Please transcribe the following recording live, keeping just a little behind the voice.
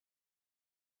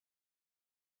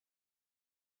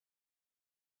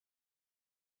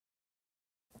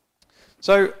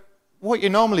So what you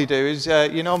normally do is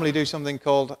you normally do something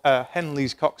called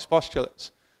Henley's Cox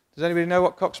postulates. Does anybody know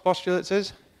what Cox postulates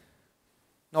is?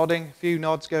 Nodding, a few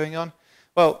nods going on.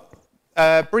 Well,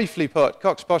 briefly put,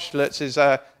 Cox postulates is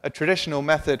a traditional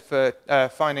method for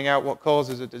finding out what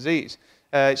causes a disease.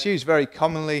 It's used very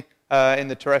commonly in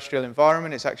the terrestrial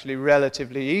environment. It's actually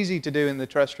relatively easy to do in the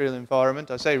terrestrial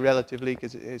environment. I say relatively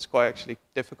because it's quite actually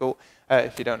difficult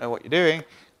if you don't know what you're doing.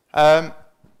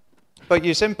 But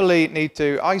you simply need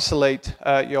to isolate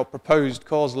your proposed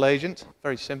causal agent.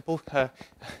 Very simple.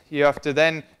 You have to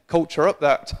then culture up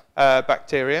that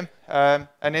bacterium.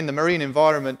 And in the marine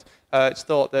environment, it's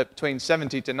thought that between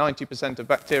 70 to 90% of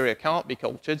bacteria can't be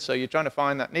cultured. So you're trying to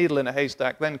find that needle in a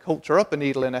haystack, then culture up a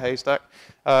needle in a haystack,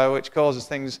 which causes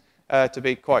things to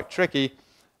be quite tricky.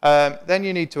 Then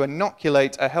you need to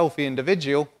inoculate a healthy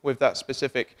individual with that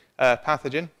specific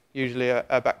pathogen, usually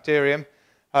a bacterium.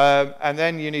 And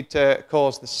then you need to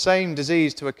cause the same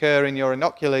disease to occur in your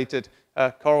inoculated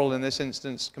coral in this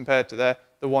instance compared to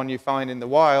the one you find in the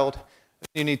wild.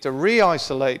 You need to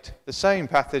re-isolate the same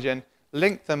pathogen,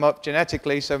 link them up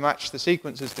genetically, so match the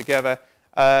sequences together,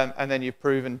 and then you've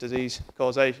proven disease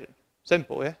causation.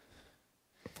 Simple,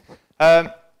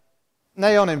 yeah?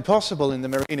 Nigh on impossible in the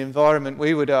marine environment,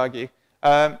 we would argue.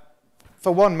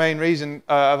 For one main reason,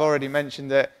 I've already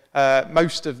mentioned that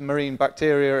most of marine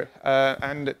bacteria,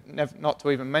 and not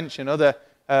to even mention other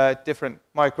different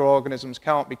microorganisms,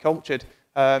 can't be cultured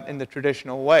in the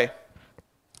traditional way.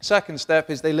 Second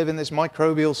step is they live in this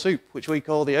microbial soup, which we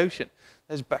call the ocean.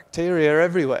 There's bacteria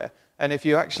everywhere. And if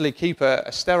you actually keep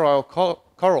a sterile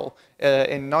coral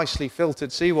in nicely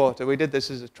filtered seawater, we did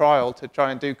this as a trial to try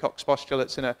and do Cox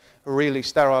postulates in a really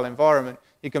sterile environment.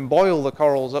 You can boil the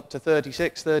corals up to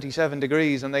 36, 37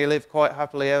 degrees, and they live quite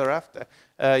happily ever after.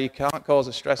 You can't cause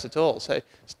a stress at all. So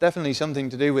it's definitely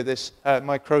something to do with this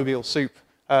microbial soup,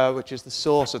 which is the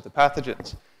source of the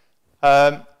pathogens.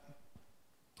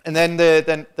 And then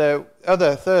the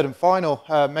other third and final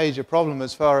major problem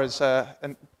as far as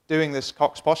doing this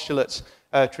Cox postulates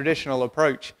traditional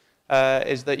approach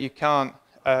is that you can't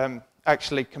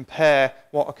actually compare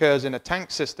what occurs in a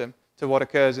tank system to what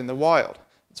occurs in the wild.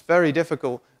 It's very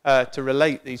difficult to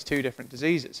relate these two different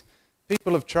diseases.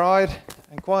 People have tried,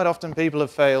 and quite often people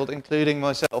have failed, including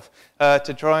myself,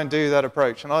 to try and do that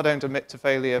approach, and I don't admit to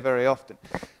failure very often.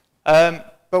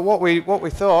 But what we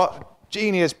thought,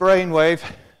 genius brainwave,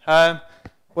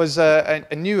 was a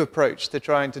new approach to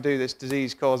trying to do this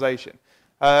disease causation.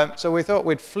 So we thought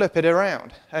we'd flip it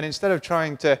around, and instead of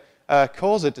trying to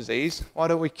cause a disease, why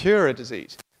don't we cure a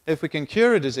disease? If we can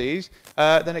cure a disease,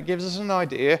 then it gives us an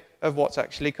idea of what's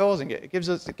actually causing it. It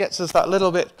gets us that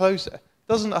little bit closer.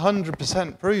 Doesn't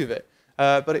 100% prove it,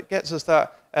 but it gets us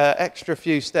that extra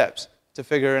few steps to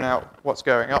figuring out what's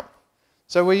going on.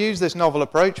 So we use this novel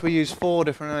approach. We use 4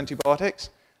 different antibiotics: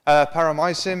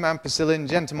 paramycin, ampicillin,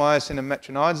 gentamicin, and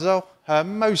metronidazole.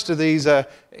 Most of these are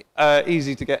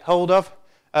easy to get hold of.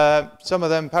 Some of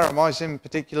them, paramycin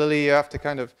particularly, you have to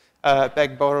kind of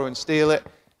beg, borrow, and steal it.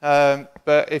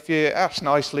 But if you ask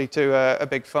nicely to a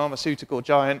big pharmaceutical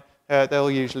giant,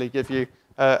 they'll usually give you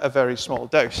a very small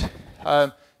dose.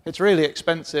 It's really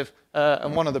expensive,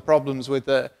 and one of the problems with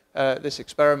this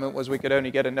experiment was we could only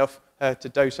get enough to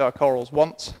dose our corals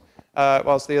once,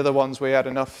 whilst the other ones we had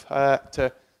enough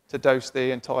to dose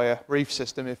the entire reef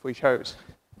system if we chose.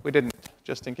 We didn't,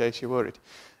 just in case you're worried.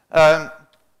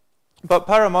 But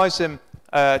paramycin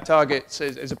targets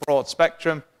is a broad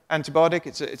spectrum antibiotic.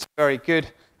 It's a very good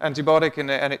antibiotic,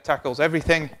 and it tackles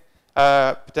everything,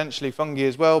 potentially fungi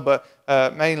as well, but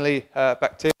mainly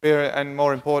bacteria and,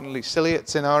 more importantly,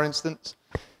 ciliates in our instance.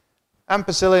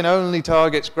 Ampicillin only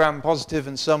targets gram-positive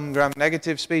and some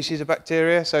gram-negative species of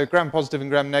bacteria. So gram-positive and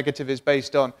gram-negative is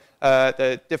based on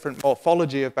the different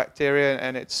morphology of bacteria,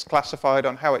 and it's classified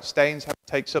on how it stains, how it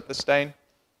takes up the stain.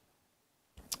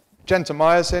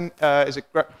 Gentamicin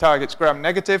targets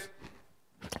gram-negative,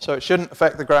 so it shouldn't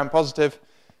affect the gram-positive.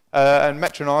 And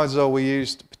metronidazole we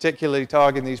used particularly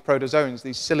targeting these protozoans,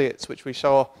 these ciliates, which we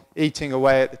saw eating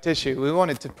away at the tissue. We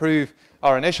wanted to prove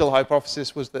our initial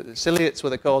hypothesis was that the ciliates were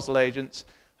the causal agents,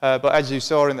 but as you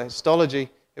saw in the histology,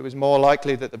 it was more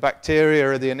likely that the bacteria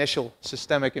are the initial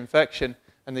systemic infection,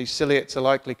 and these ciliates are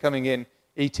likely coming in,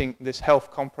 eating this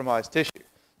health-compromised tissue.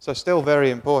 So still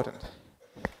very important.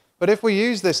 But if we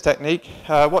use this technique,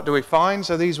 what do we find?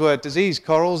 So these were diseased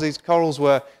corals. These corals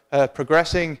were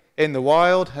progressing in the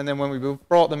wild, and then when we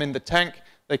brought them in the tank,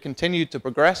 they continued to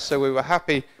progress, so we were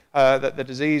happy that the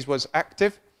disease was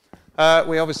active.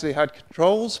 We obviously had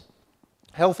controls,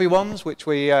 healthy ones, which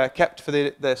we kept for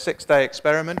the 6-day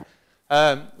experiment.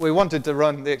 We wanted to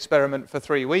run the experiment for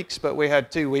 3 weeks, but we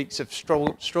had 2 weeks of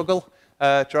struggle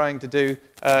trying to do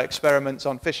experiments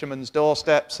on fishermen's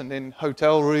doorsteps and in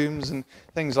hotel rooms and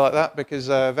things like that, because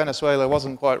Venezuela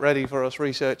wasn't quite ready for us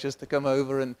researchers to come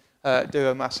over and do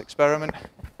a mass experiment.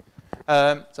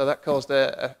 So that caused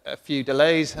a few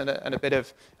delays and a bit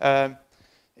of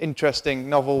interesting,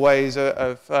 novel ways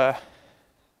of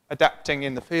adapting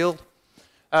in the field.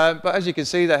 But as you can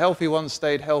see, the healthy ones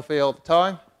stayed healthy all the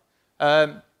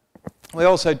time. We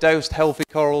also dosed healthy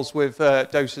corals with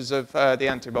doses of the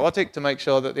antibiotic to make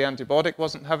sure that the antibiotic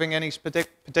wasn't having any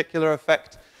particular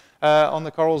effect on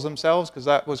the corals themselves, because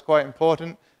that was quite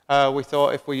important. We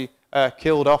thought if we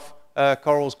killed off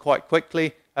corals quite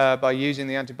quickly by using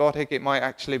the antibiotic, it might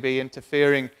actually be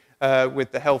interfering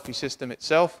with the healthy system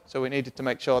itself. So we needed to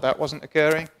make sure that wasn't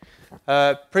occurring.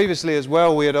 Previously as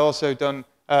well, we had also done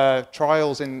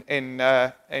trials in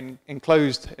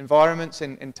enclosed environments,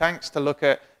 in tanks, to look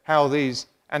at how these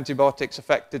antibiotics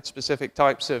affected specific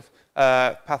types of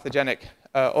pathogenic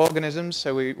organisms.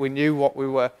 So we knew what we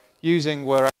were using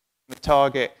were to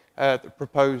target the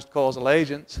proposed causal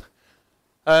agents.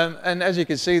 And as you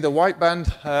can see, the white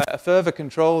band, a further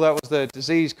control, that was the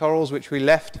diseased corals which we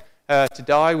left to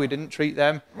die. We didn't treat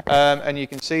them. And you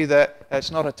can see that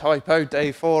it's not a typo.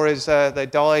 Day 4 is they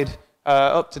died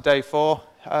up to day 4.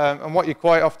 And what you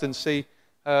quite often see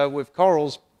with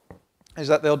corals is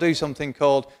that they'll do something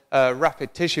called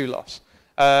rapid tissue loss.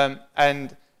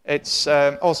 And it's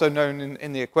also known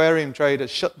in the aquarium trade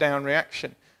as shutdown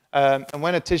reaction. And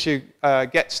when a tissue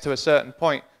gets to a certain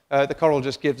point, the coral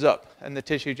just gives up and the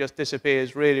tissue just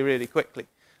disappears really, really quickly.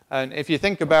 And if you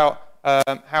think about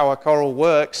how a coral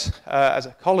works as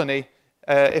a colony,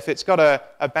 if it's got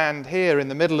a band here in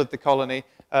the middle of the colony,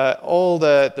 all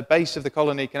the base of the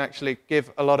colony can actually give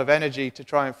a lot of energy to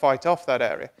try and fight off that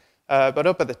area. But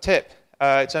up at the tip,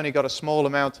 it's only got a small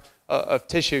amount of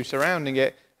tissue surrounding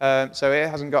it, so it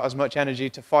hasn't got as much energy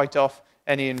to fight off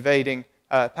any invading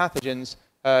pathogens,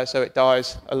 so it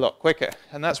dies a lot quicker.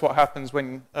 And that's what happens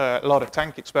when a lot of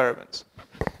tank experiments.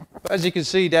 But as you can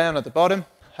see down at the bottom,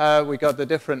 we got the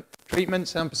different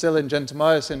treatments: ampicillin,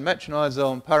 gentamicin,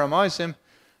 metronidazole, and paramycin.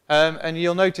 And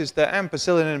you'll notice that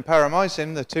ampicillin and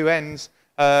paramycin, the two ends,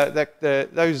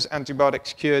 those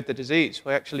antibiotics cured the disease.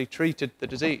 We actually treated the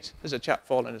disease. There's a chap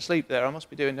falling asleep there. I must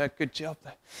be doing a good job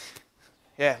there.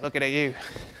 Yeah, looking at you.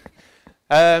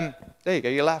 There you go.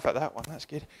 You laugh at that one. That's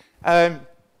good.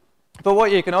 But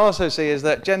what you can also see is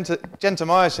that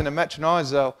gentamicin and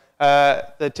metronidazole,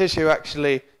 the tissue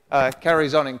actually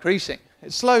carries on increasing.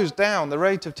 It slows down. The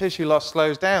rate of tissue loss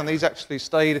slows down. These actually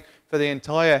stayed for the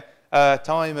entire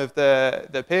time of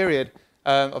the period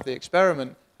of the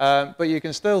experiment. But you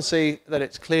can still see that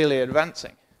it's clearly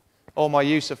advancing. All my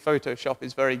use of Photoshop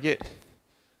is very good.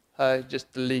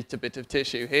 Just delete a bit of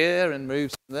tissue here and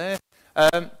move some there.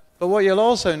 But what you'll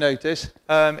also notice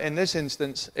in this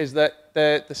instance is that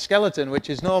the skeleton,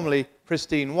 which is normally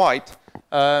pristine white,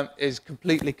 is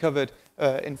completely covered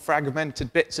in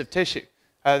fragmented bits of tissue.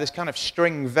 This kind of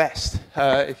string vest,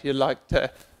 if you like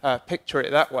to picture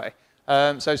it that way.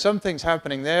 So something's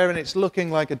happening there, and it's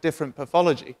looking like a different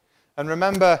pathology. And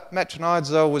remember,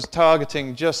 metronidazole was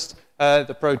targeting just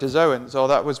the protozoans, or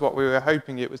that was what we were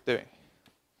hoping it was doing.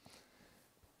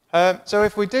 So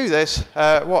if we do this,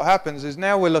 what happens is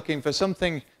now we're looking for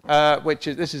something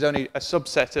this is only a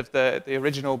subset of the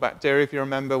original bacteria. If you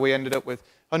remember, we ended up with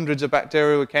hundreds of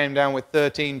bacteria. We came down with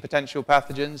 13 potential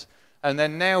pathogens. And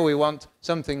then now we want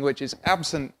something which is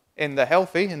absent in the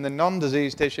healthy, in the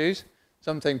non-diseased tissues,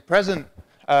 something present,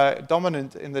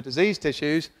 dominant in the diseased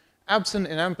tissues, absent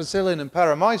in ampicillin and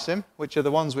paramycin, which are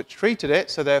the ones which treated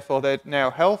it, so therefore they're now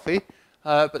healthy,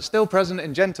 but still present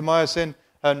in gentamicin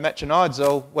and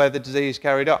metronidazole, where the disease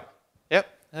carried on. Yep,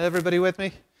 everybody with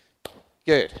me?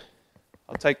 Good.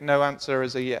 I'll take no answer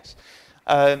as a yes.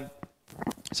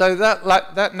 So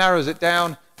that narrows it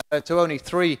down to only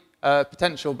 3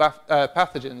 potential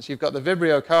pathogens. You've got the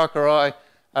Vibrio carceri,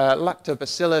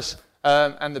 Lactobacillus,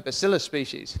 and the Bacillus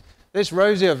species. This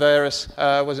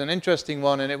Roseovirus was an interesting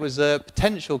one, and it was a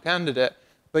potential candidate,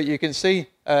 but you can see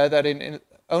that in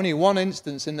only one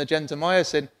instance in the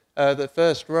gentamicin, the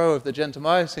first row of the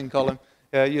gentamicin column,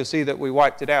 you'll see that we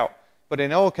wiped it out. But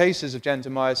in all cases of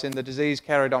gentamicin, the disease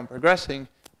carried on progressing,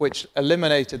 which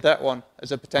eliminated that one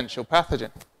as a potential pathogen.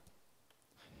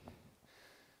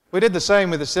 We did the same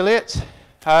with the ciliates,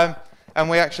 and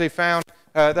we actually found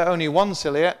that only one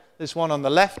ciliate, this one on the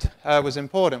left, was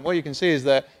important. What you can see is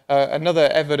that another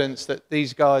evidence that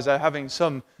these guys are having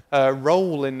some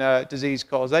role in disease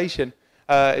causation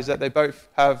is that they both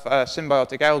have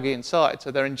symbiotic algae inside,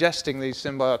 so they're ingesting these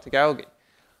symbiotic algae.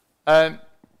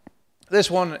 This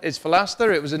one is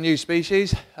Philaster. It was a new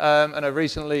species, and I've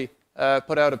recently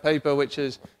put out a paper which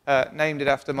is named it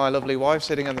after my lovely wife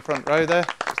sitting on the front row there,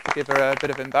 just to give her a bit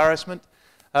of embarrassment.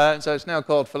 So it's now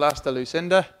called Philasta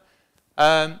lucinda.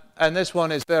 And this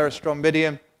one is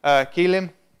Verostrombidium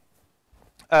cheilum.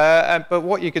 But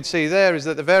what you could see there is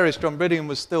that the Verostrombidium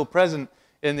was still present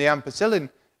in the ampicillin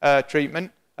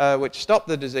treatment, which stopped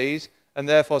the disease, and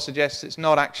therefore suggests it's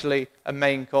not actually a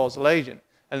main causal agent,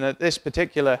 and that this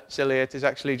particular ciliate is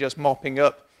actually just mopping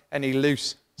up any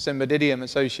loose Cymbidium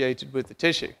associated with the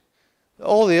tissue.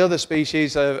 All the other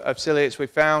species of ciliates we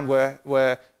found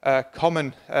were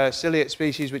common ciliate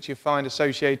species which you find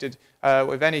associated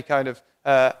with any kind of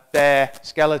bare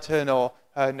skeleton or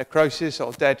necrosis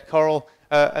or dead coral.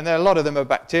 And a lot of them are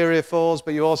bacteriophores,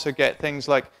 but you also get things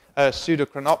like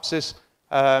Pseudochronopsis,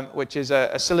 which is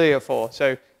a ciliophore.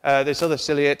 So this other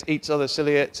ciliate eats other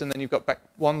ciliates, and then you've got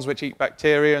ones which eat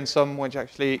bacteria and some which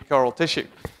actually eat coral tissue.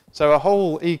 So a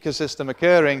whole ecosystem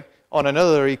occurring on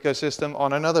another ecosystem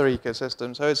on another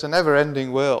ecosystem. So it's a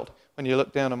never-ending world when you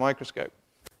look down a microscope.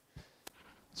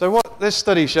 So what this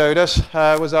study showed us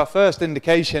was our first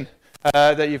indication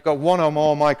that you've got one or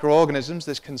more microorganisms,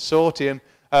 this consortium,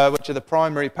 which are the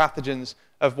primary pathogens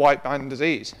of white band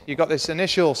disease. You've got this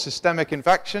initial systemic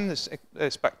infection,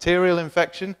 this bacterial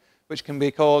infection, which can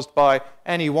be caused by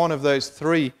any one of those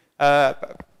three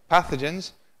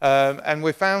pathogens. And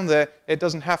we found that it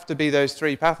doesn't have to be those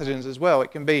three pathogens as well.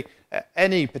 It can be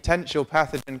any potential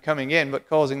pathogen coming in but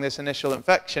causing this initial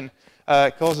infection,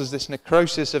 causes this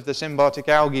necrosis of the symbiotic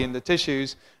algae in the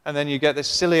tissues, and then you get this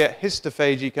ciliate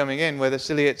histophagy coming in where the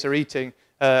ciliates are eating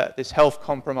this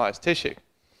health-compromised tissue.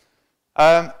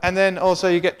 And then also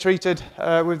you get treated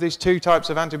with these two types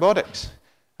of antibiotics.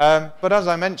 But as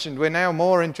I mentioned, we're now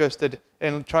more interested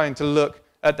in trying to look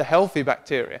at the healthy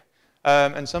bacteria.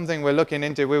 And something we're looking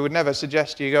into, we would never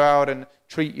suggest you go out and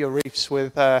treat your reefs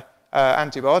with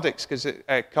antibiotics, because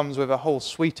it comes with a whole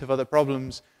suite of other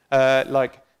problems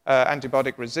like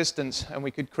antibiotic resistance, and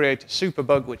we could create a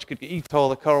superbug which could eat all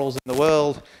the corals in the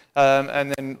world,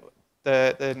 and then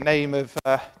the name of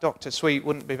Dr. Sweet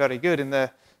wouldn't be very good in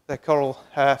the coral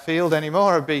field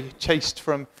anymore. It'd be chased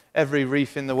from every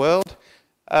reef in the world.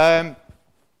 And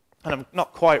I'm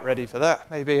not quite ready for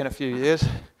that, maybe in a few years.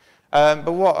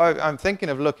 But what I'm thinking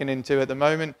of looking into at the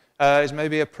moment is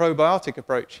maybe a probiotic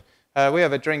approach. We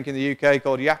have a drink in the UK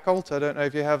called Yakult. I don't know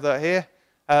if you have that here.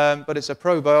 But it's a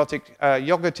probiotic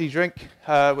yogurty drink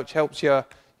which helps your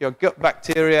gut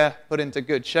bacteria put into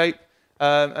good shape.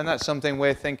 And that's something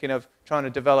we're thinking of trying to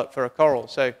develop for a coral.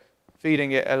 So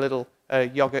feeding it a little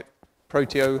yogurt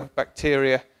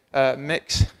proteobacteria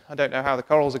mix. I don't know how the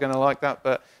corals are going to like that,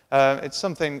 but it's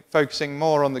something focusing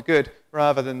more on the good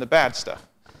rather than the bad stuff.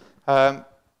 So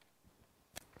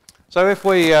if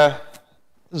we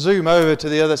zoom over to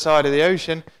the other side of the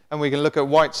ocean and we can look at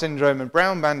white syndrome and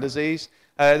brown band disease,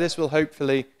 this will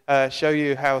hopefully show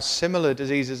you how similar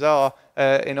diseases are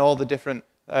in all the different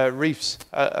reefs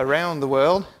around the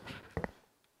world.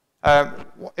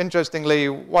 Interestingly,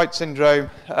 white syndrome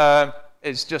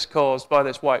is just caused by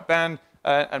this white band,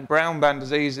 and brown band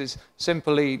disease is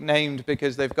simply named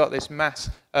because they've got this mass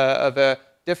of a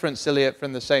different ciliate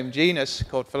from the same genus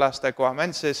called Philasta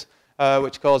guamensis,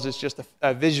 which causes just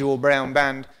a visual brown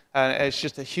band, and it's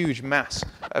just a huge mass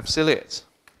of ciliates.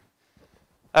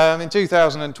 In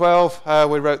 2012,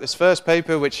 we wrote this first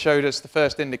paper which showed us the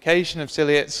first indication of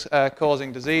ciliates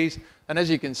causing disease, and as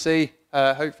you can see,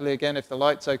 hopefully again if the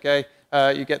light's okay,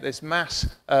 you get this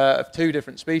mass of two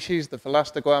different species, the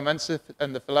Philasta guamensis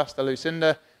and the Philasta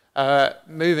lucinda,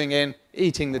 moving in,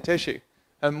 eating the tissue.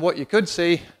 And what you could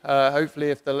see,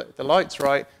 hopefully if the light's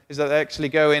right, is that they actually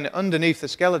go in underneath the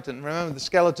skeleton. Remember, the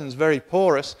skeleton's very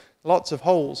porous, lots of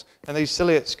holes, and these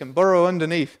ciliates can burrow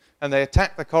underneath, and they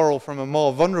attack the coral from a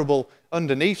more vulnerable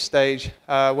underneath stage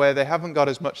where they haven't got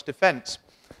as much defense.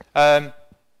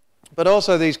 But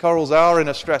also these corals are in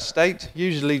a stressed state,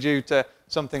 usually due to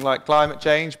something like climate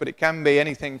change, but it can be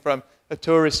anything from a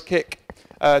tourist kick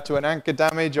to an anchor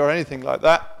damage or anything like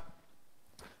that.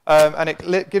 And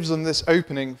it gives them this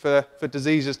opening for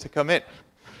diseases to come in.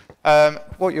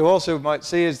 What you also might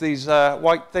see is these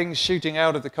white things shooting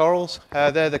out of the corals.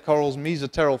 They're the coral's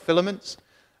mesoterral filaments.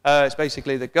 It's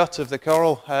basically the gut of the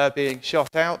coral being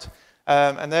shot out,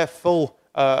 and they're full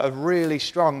of really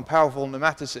strong, powerful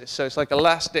nematocysts. So it's like a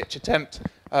last-ditch attempt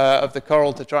of the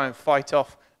coral to try and fight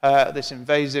off this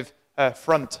invasive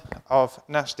front of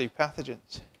nasty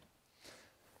pathogens.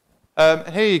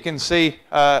 Here you can see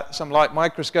some light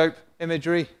microscope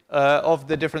imagery of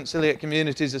the different ciliate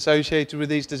communities associated with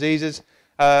these diseases.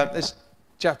 This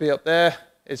chappie up there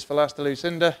is Philasta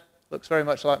lucinda. Looks very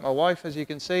much like my wife, as you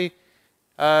can see.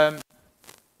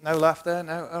 No laughter,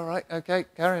 no, all right, okay,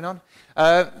 carrying on.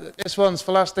 This one's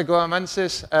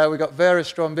Phalastoguamensis. We've got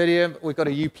Varus strombidium, we've got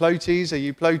a euplotes.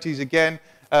 A euplotes, again,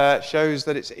 shows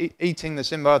that it's eating the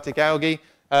symbiotic algae,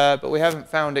 but we haven't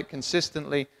found it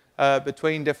consistently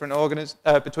between different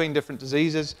between different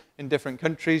diseases in different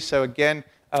countries. So again,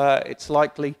 it's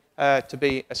likely to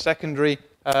be a secondary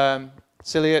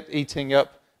ciliate eating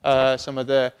up some of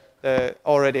the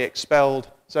already expelled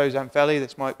zooxanthellae.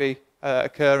 This might be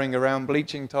occurring around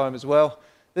bleaching time as well.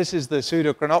 This is the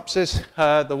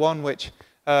Pseudochronopsis, the one which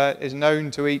is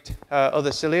known to eat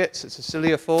other ciliates. It's a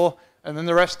ciliophore, and then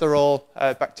the rest are all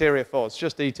bacteriophores,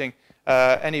 just eating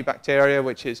any bacteria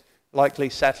which is likely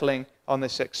settling on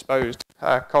this exposed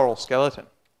coral skeleton.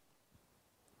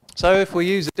 So if we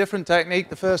use a different technique,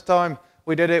 the first time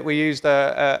we did it, we used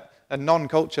a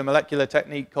non-culture molecular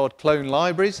technique called clone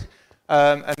libraries.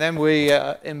 And then we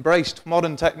embraced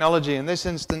modern technology in this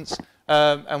instance,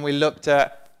 and we looked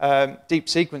at deep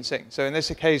sequencing. So in this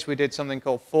case, we did something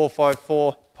called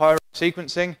 454 pyro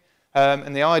sequencing.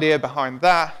 And the idea behind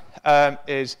that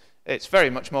is it's very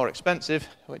much more expensive,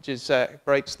 which is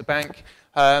breaks the bank.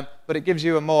 But it gives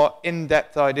you a more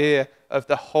in-depth idea of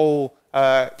the whole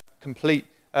complete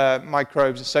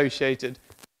microbes associated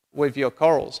with your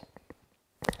corals.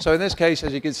 So in this case,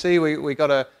 as you can see, we got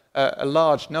a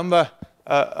large number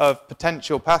of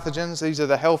potential pathogens. These are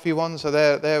the healthy ones, so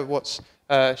they're what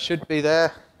should be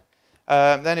there.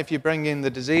 Then if you bring in the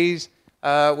disease,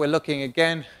 we're looking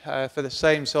again for the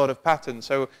same sort of pattern.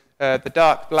 So the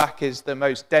dark black is the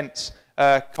most dense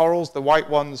corals. The white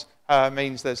ones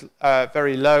means there's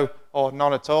very low or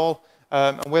none at all.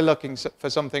 And we're looking for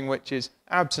something which is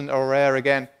absent or rare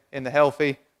again in the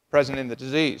healthy, present in the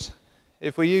disease.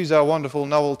 If we use our wonderful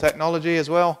novel technology as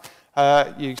well,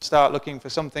 you start looking for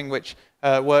something which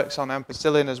works on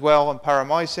ampicillin as well and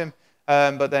paramycin.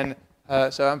 But then,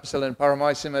 so ampicillin and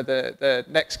paramycin are the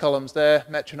next columns there.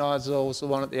 Metronidazole is the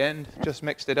one at the end. Just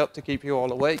mixed it up to keep you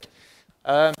all awake.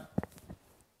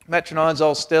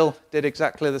 Metronidazole still did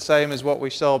exactly the same as what we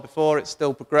saw before. It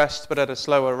still progressed, but at a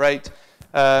slower rate.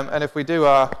 And if we do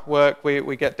our work,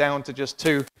 we get down to just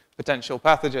 2 potential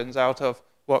pathogens out of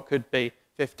what could be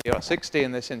 50 or 60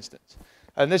 in this instance.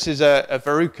 And this is a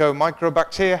Verruco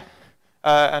microbacteria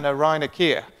and a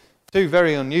Rhinochaea. 2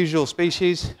 very unusual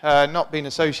species, not been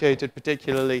associated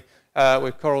particularly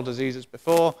with coral diseases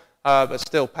before, but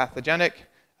still pathogenic.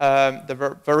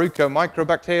 The Verruco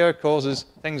microbacteria causes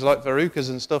things like verrucas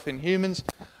and stuff in humans,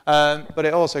 but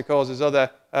it also causes other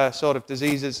sort of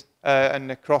diseases and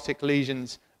necrotic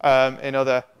lesions in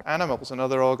other animals and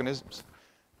other organisms.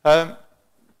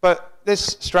 But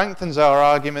this strengthens our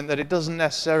argument that it doesn't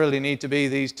necessarily need to be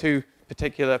these 2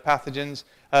 particular pathogens.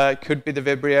 It could be the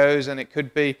Vibrios, and it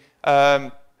could be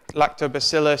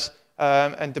Lactobacillus,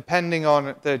 and depending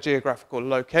on the geographical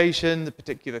location, the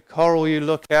particular coral you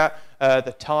look at,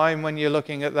 the time when you're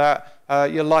looking at that,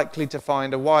 you're likely to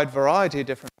find a wide variety of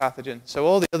different pathogens. So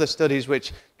all the other studies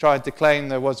which tried to claim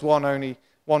there was only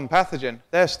one pathogen,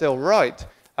 they're still right,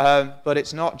 but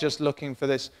it's not just looking for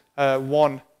this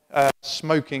one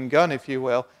smoking gun, if you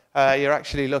will. You're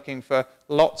actually looking for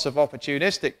lots of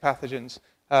opportunistic pathogens,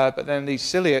 but then these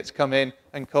ciliates come in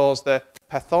and cause the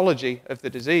pathology of the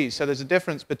disease. So there's a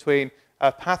difference between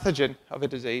a pathogen of a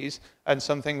disease and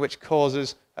something which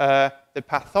causes the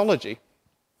pathology.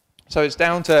 So it's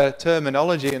down to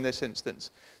terminology in this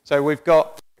instance. So we've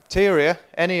got bacteria,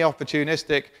 any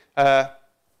opportunistic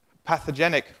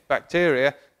pathogenic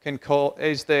bacteria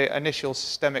is the initial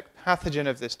systemic pathogen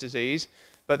of this disease,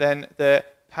 but then the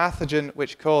pathogen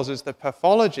which causes the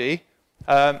pathology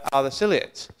are the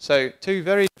ciliates. So 2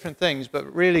 very different things,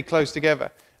 but really close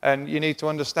together. And you need to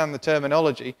understand the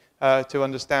terminology to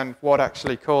understand what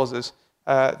actually causes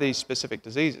these specific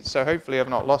diseases. So hopefully I've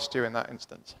not lost you in that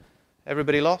instance.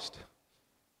 Everybody lost?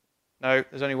 No,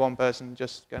 there's only one person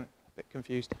just getting a bit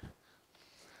confused.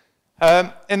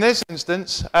 In this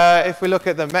instance, if we look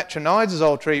at the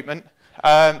metronidazole treatment,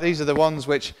 these are the ones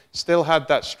which still had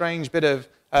that strange bit of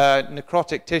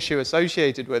necrotic tissue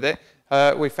associated with it.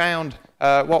 We found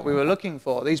what we were looking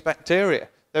for, these bacteria.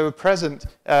 They were present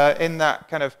in that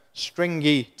kind of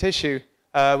stringy tissue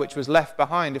which was left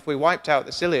behind. If we wiped out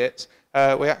the ciliates,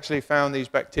 we actually found these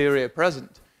bacteria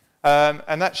present.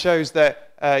 And that shows that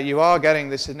you are getting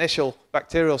this initial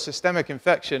bacterial systemic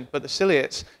infection, but the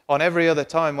ciliates, on every other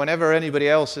time, whenever anybody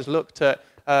else has looked at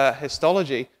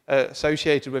histology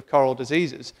associated with coral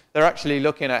diseases, they're actually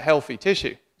looking at healthy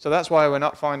tissue. So that's why we're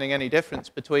not finding any difference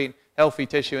between healthy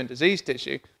tissue and diseased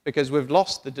tissue, because we've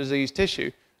lost the diseased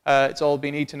tissue. It's all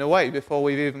been eaten away before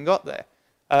we've even got there.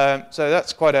 So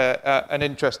that's quite an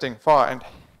interesting find.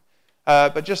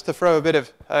 But just to throw a bit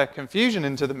of confusion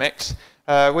into the mix,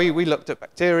 we looked at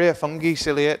bacteria, fungi,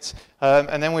 ciliates,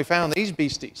 and then we found these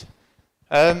beasties.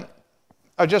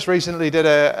 I just recently did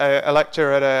a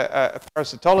lecture at a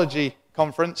parasitology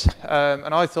conference,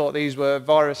 and I thought these were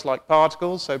virus-like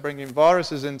particles, so bringing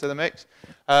viruses into the mix.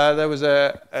 There was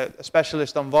a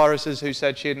specialist on viruses who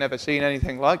said she had never seen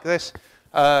anything like this.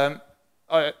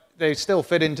 They still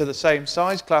fit into the same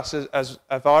size class as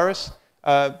a virus,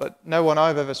 but no one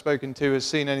I've ever spoken to has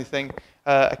seen anything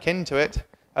akin to it.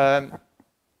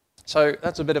 So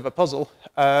that's a bit of a puzzle,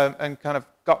 and kind of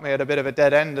got me at a bit of a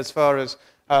dead end as far as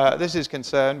this is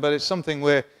concerned, but it's something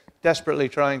we're desperately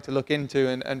trying to look into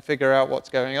and figure out what's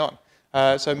going on.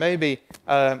 So maybe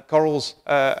corals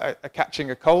are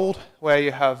catching a cold where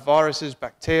you have viruses,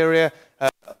 bacteria,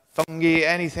 fungi,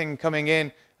 anything coming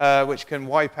in which can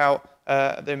wipe out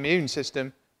the immune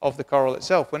system of the coral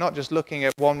itself. We're not just looking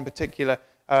at one particular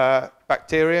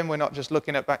bacterium, we're not just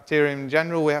looking at bacterium in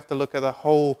general, we have to look at the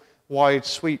whole wide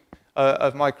suite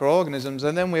of microorganisms,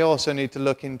 and then we also need to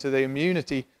look into the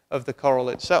immunity of the coral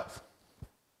itself.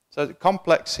 So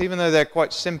complex, even though they're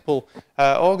quite simple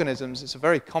organisms, it's a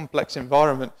very complex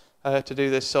environment to do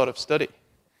this sort of study.